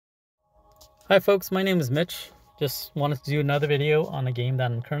Hi folks, my name is Mitch. Just wanted to do another video on a game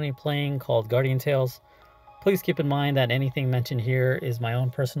that I'm currently playing called Guardian Tales. Please keep in mind that anything mentioned here is my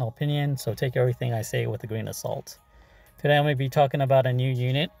own personal opinion, so take everything I say with a grain of salt. Today I'm going to be talking about a new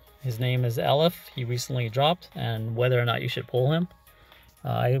unit. His name is Alef. He recently dropped, and whether or not you should pull him.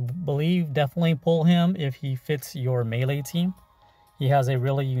 I believe definitely pull him if he fits your melee team. He has a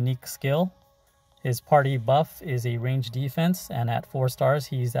really unique skill. His party buff is a range defense, and at 4 stars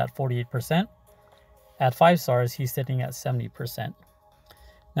he's at 48%. At 5 stars he's sitting at 70%.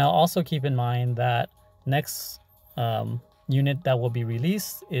 Now also keep in mind that next unit that will be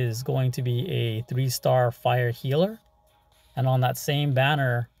released is going to be a 3-star fire healer, and on that same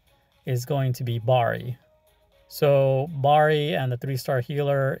banner is going to be Bari. So Bari and the 3-star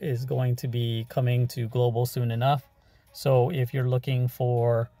healer is going to be coming to global soon enough. So if you're looking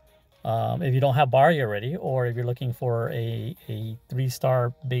for if you don't have Bari already, or if you're looking for a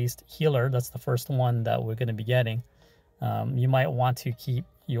 3-star based healer, that's the first one that we're going to be getting. You might want to keep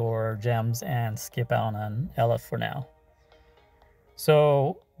your gems and skip out on Alef for now.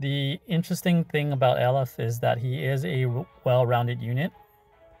 So the interesting thing about Alef is that he is a well-rounded unit.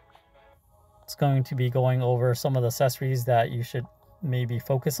 It's going to be going over some of the accessories that you should maybe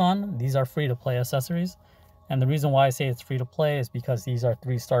focus on. These are free-to-play accessories. And the reason why I say it's free to play is because these are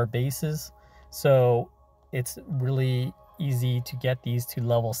 3-star bases. So it's really easy to get these to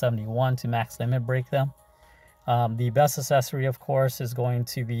level 71 to max limit break them. The best accessory, of course, is going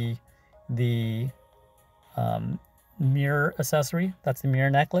to be the mirror accessory. That's the mirror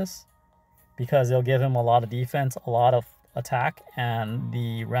necklace, because it'll give him a lot of defense, a lot of attack, and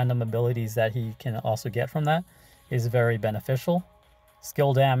the random abilities that he can also get from that is very beneficial.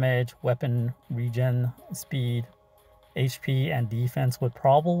 Skill damage, weapon regen, speed, HP, and defense would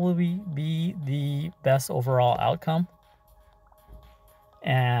probably be the best overall outcome.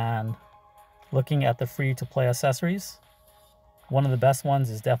 And looking at the free-to-play accessories, one of the best ones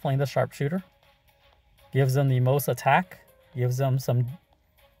is definitely the sharpshooter. Gives them the most attack, gives them some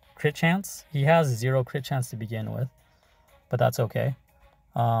crit chance. He has 0 crit chance to begin with, but that's okay.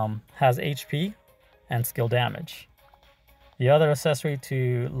 Has HP and skill damage. The other accessory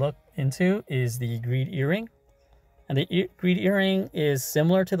to look into is the greed earring. And the greed earring is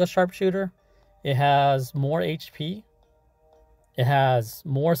similar to the sharpshooter. It has more HP. It has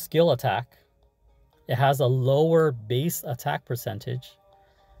more skill attack. It has a lower base attack percentage.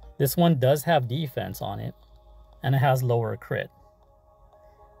 This one does have defense on it, and it has lower crit.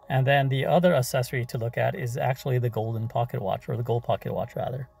 And then the other accessory to look at is actually the golden pocket watch, or the gold pocket watch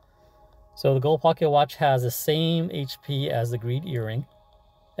rather. So the gold pocket watch has the same HP as the greed earring.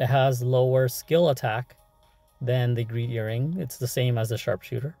 It has lower skill attack than the greed earring. It's the same as the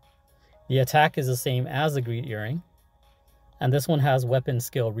sharpshooter. The attack is the same as the greed earring. And this one has weapon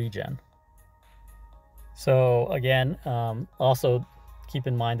skill regen. So again, also keep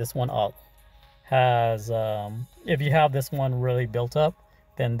in mind this one has, if you have this one really built up,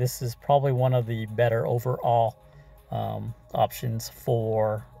 then this is probably one of the better overall options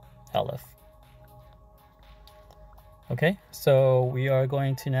for Alef. Okay, so we are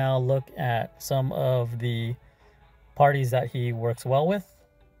going to now look at some of the parties that he works well with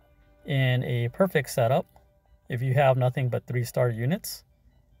in a perfect setup. If you have nothing but 3-star units,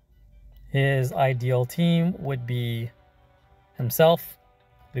 his ideal team would be himself,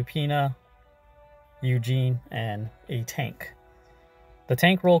 Lupina, Eugene, and a tank. The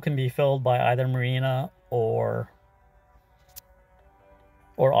tank role can be filled by either Marina or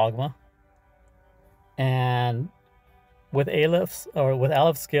Ogma. And with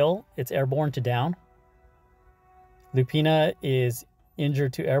Alef's skill, it's airborne to down. Lupina is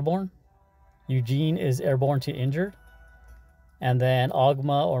injured to airborne. Eugene is airborne to injured. And then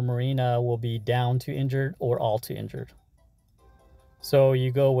Ogma or Marina will be down to injured or all to injured. So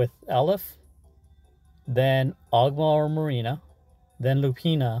you go with Alef, then Ogma or Marina, then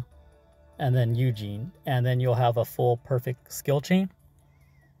Lupina, and then Eugene. And then you'll have a full perfect skill chain.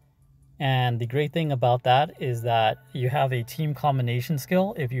 And the great thing about that is that you have a team combination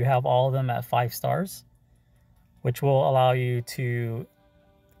skill if you have all of them at 5 stars, which will allow you to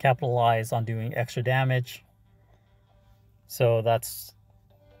capitalize on doing extra damage. So that's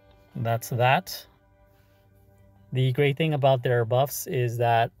that. The great thing about their buffs is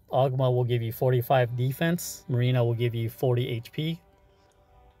that Ogma will give you 45 defense, Marina will give you 40 HP,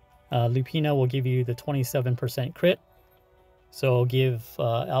 Lupina will give you the 27% crit. So give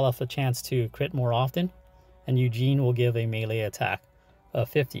Alef a chance to crit more often, and Eugene will give a melee attack of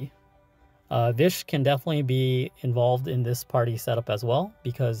 50. Vish can definitely be involved in this party setup as well,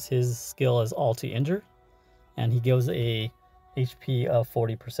 because his skill is all to injure, and he gives a HP of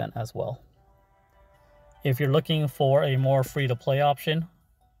 40% as well. If you're looking for a more free-to-play option,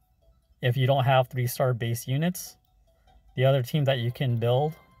 if you don't have 3-star base units, the other team that you can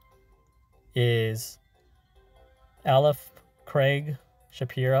build is Alef, Craig,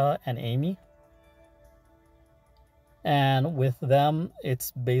 Shapira, and Amy. And with them,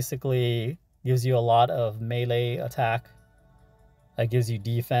 it's basically gives you a lot of melee attack. It gives you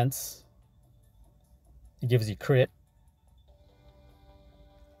defense. It gives you crit.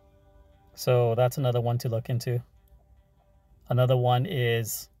 So that's another one to look into. Another one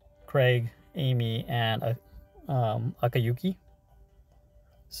is Craig, Amy, and Akayuki.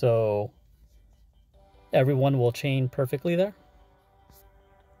 So everyone will chain perfectly there.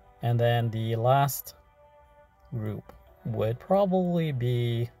 And then the last group would probably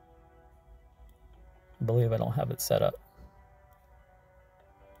be, I believe I don't have it set up.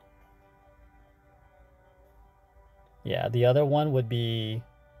 Yeah, the other one would be,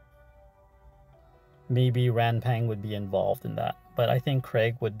 maybe Ranpang would be involved in that, but I think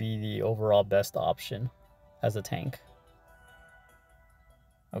Craig would be the overall best option as a tank.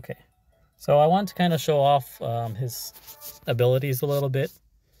 Okay, so I want to kind of show off his abilities a little bit.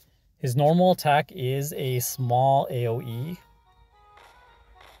 His normal attack is a small AoE.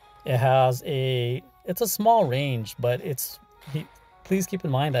 It's a small range, but please keep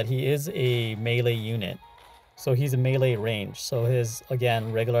in mind that he is a melee unit. So he's a melee range. So his,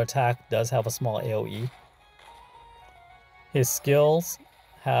 again, regular attack does have a small AoE. His skills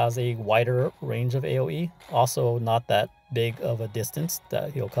has a wider range of AoE. Also not that big of a distance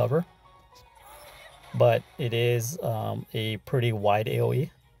that he'll cover. But it is a pretty wide AoE.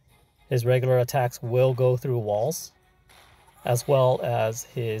 His regular attacks will go through walls, as well as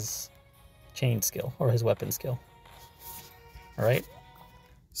his chain skill or his weapon skill. All right.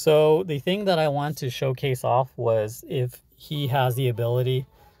 So the thing that I want to showcase off was if he has the ability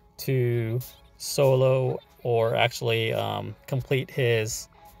to solo or actually complete his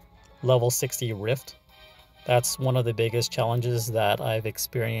level 60 rift. That's one of the biggest challenges that I've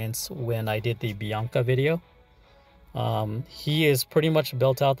experienced when I did the Bianca video. He is pretty much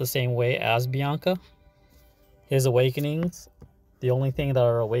built out the same way as Bianca. His awakenings, the only thing that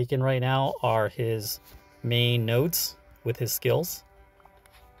are awakened right now are his main nodes with his skills.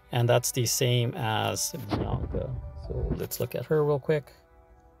 And that's the same as Bianca. So let's look at her real quick.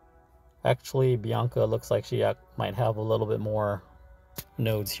 Actually, Bianca looks like she might have a little bit more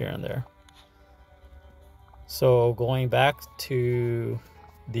nodes here and there. So going back to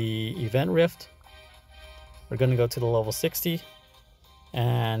the event rift, we're going to go to the level 60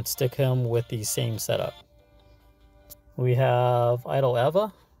 and stick him with the same setup. We have Idol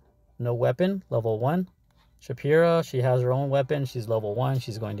Eva, no weapon, level 1. Shapira, she has her own weapon. She's level 1.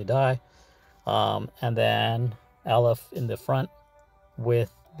 She's going to die. And then Alef in the front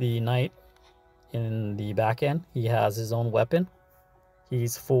with the knight in the back end. He has his own weapon.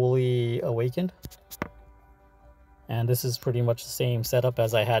 He's fully awakened. And this is pretty much the same setup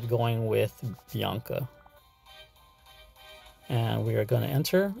as I had going with Bianca. And we are going to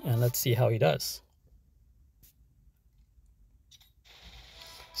enter and let's see how he does.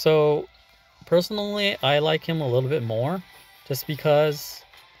 So personally, I like him a little bit more just because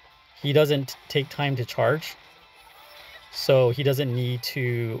he doesn't take time to charge. So he doesn't need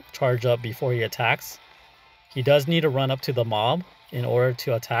to charge up before he attacks. He does need to run up to the mob in order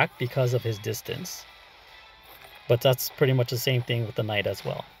to attack because of his distance. But that's pretty much the same thing with the knight as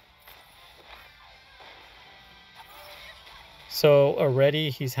well. So already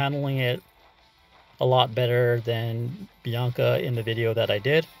he's handling it a lot better than Bianca in the video that I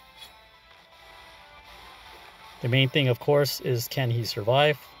did. The main thing, of course, is can he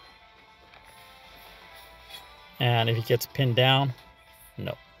survive? And if he gets pinned down,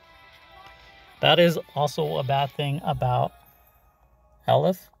 no. That is also a bad thing about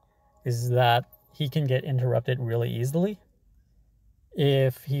Alef, is that he can get interrupted really easily.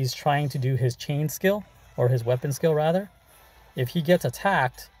 If he's trying to do his chain skill, or his weapon skill rather, if he gets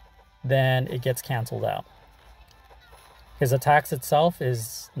attacked, then it gets canceled out. His attacks itself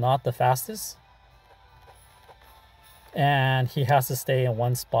is not the fastest, and he has to stay in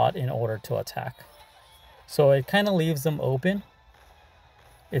one spot in order to attack. So it kind of leaves him open.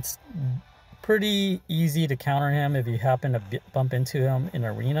 It's pretty easy to counter him if you happen to bump into him in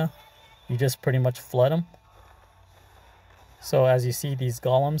arena. You just pretty much flood him. So as you see these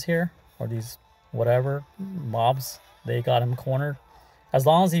golems here, or these whatever mobs, they got him cornered. As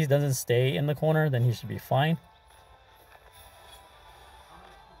long as he doesn't stay in the corner, then he should be fine.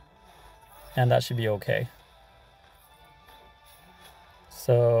 And that should be okay.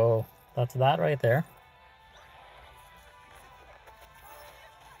 So that's that right there.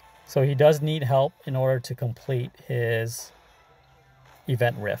 So he does need help in order to complete his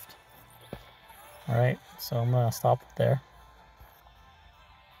event rift. All right, so I'm gonna stop there.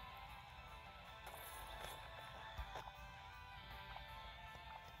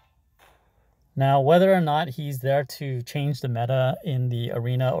 Now, whether or not he's there to change the meta in the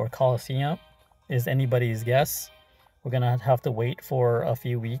arena or Coliseum is anybody's guess. We're gonna have to wait for a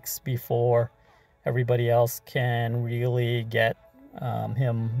few weeks before everybody else can really get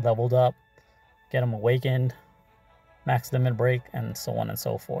him leveled up, get him awakened, max limit break, and so on and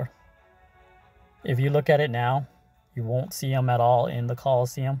so forth. If you look at it now, you won't see him at all in the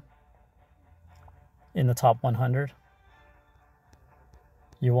Coliseum, in the top 100.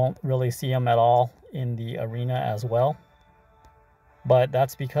 You won't really see him at all in the arena as well. But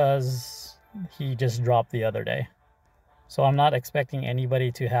that's because he just dropped the other day. So I'm not expecting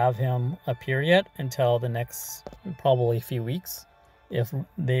anybody to have him appear yet until the next probably few weeks, if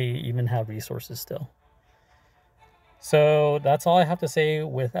they even have resources still. So that's all I have to say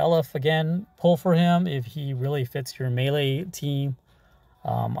with Alef. Again, pull for him if he really fits your melee team.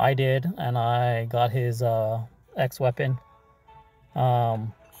 I did, and I got his X weapon.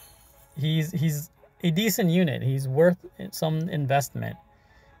 He's a decent unit. He's worth some investment.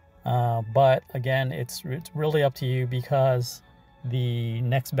 But again, it's really up to you, because the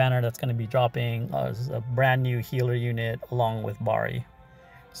next banner that's going to be dropping is a brand new healer unit along with Bari.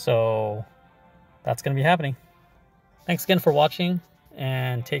 So that's going to be happening. Thanks again for watching,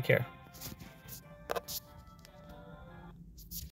 and take care.